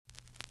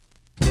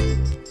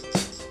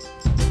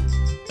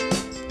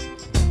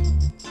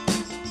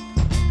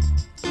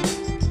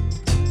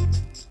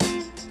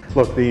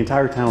Look, the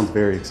entire town's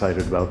very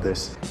excited about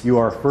this. You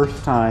are a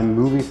first-time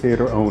movie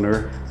theater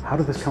owner. How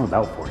did this come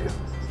about for you?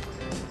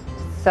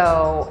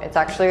 So it's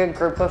actually a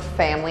group of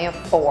family of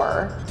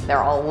 4.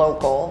 They're all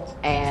local,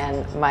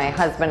 and my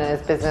husband and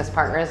his business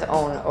partners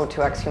own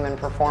O2X Human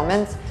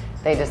Performance.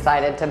 They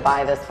decided to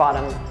buy this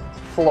bottom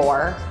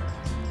floor.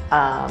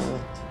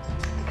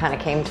 Kind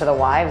of came to the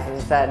wives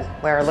and said,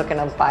 we're looking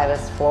to buy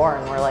this floor,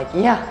 and we're like,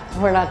 yeah,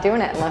 we're not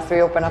doing it unless we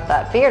open up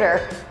that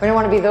theater. We don't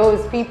want to be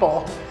those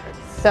people.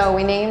 So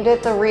we named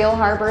it the Real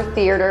Harbor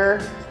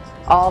Theater.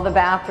 All the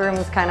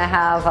bathrooms kind of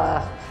have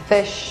a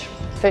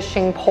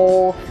fishing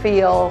pole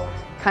feel,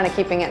 kind of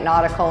keeping it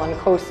nautical and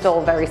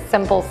coastal, very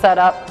simple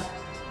setup.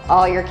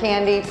 All your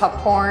candy,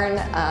 popcorn.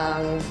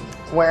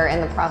 We're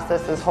in the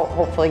process of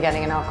hopefully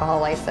getting an alcohol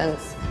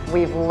license.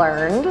 We've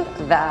learned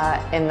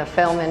that in the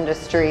film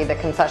industry, the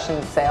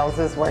concession sales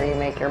is where you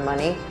make your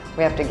money.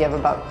 We have to give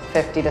about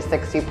 50 to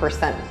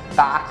 60%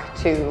 back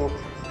to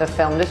the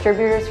film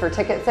distributors for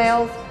ticket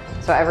sales.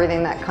 So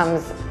everything that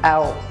comes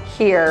out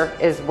here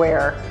is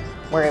where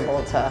we're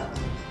able to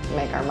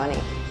make our money.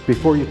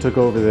 Before you took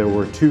over, there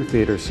were 2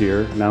 theaters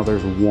here. Now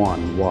there's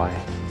 1.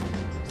 Why?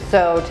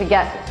 So to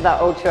get the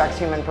O2X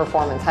Human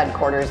Performance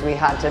headquarters, we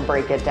had to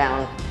break it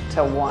down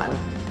to 1,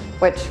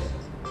 which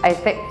I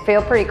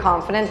feel pretty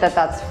confident that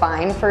that's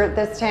fine for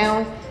this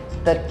town.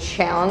 The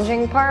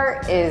challenging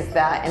part is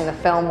that in the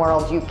film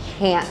world, you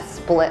can't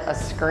split a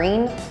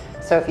screen.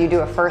 So if you do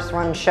a first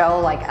run show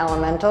like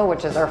Elemental,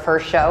 which is our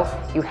first show,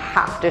 you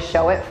have to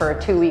show it for a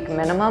 2-week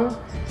minimum,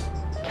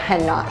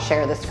 cannot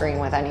share the screen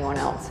with anyone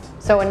else.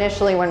 So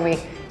initially when we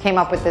came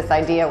up with this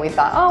idea, we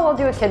thought, oh, we'll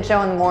do a kid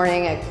show in the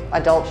morning, an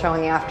adult show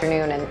in the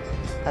afternoon, and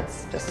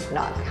that's just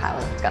not how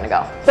it's gonna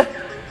go.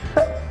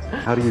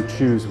 How do you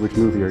choose which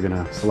movie you're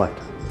gonna select?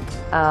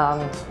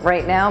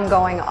 Right now I'm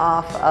going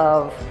off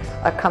of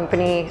a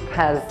company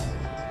has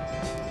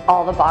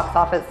all the box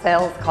office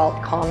sales called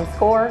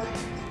ComScore,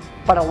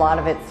 but a lot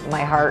of it's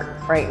my heart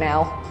right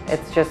now.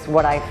 It's just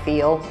what I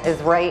feel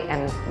is right,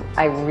 and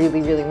I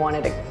really, really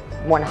wanted a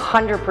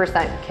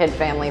 100% kid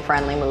family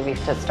friendly movie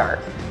to start.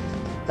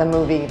 The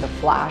movie The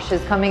Flash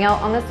is coming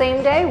out on the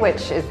same day,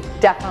 which is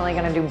definitely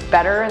gonna do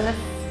better in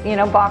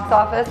this, box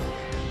office,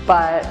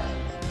 but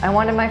I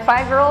wanted my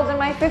 5-year-old and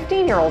my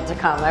 15-year-old to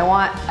come. I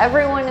want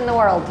everyone in the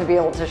world to be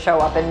able to show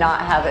up and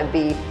not have it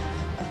be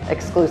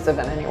exclusive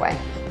in any way.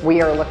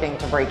 We are looking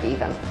to break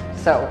even.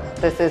 So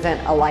this isn't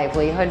a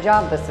livelihood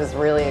job. This is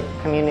really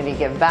a community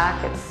give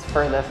back. It's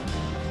for the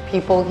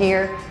people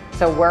here.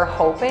 So we're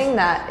hoping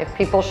that if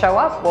people show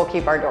up, we'll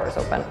keep our doors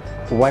open.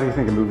 Why do you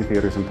think a movie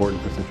theater is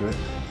important for Scituate?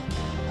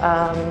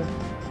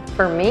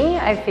 For me,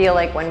 I feel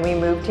like when we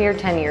moved here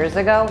 10 years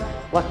ago,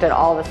 looked at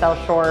all the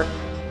South Shore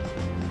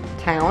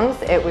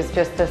towns, it was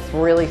just this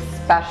really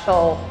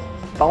special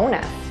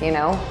bonus,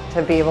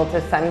 to be able to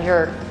send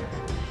your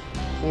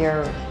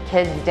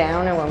kids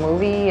down to a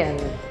movie and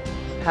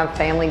have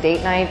family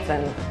date nights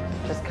and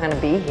just kind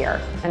of be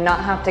here and not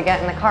have to get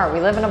in the car.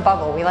 We live in a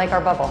bubble. We like our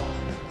bubble.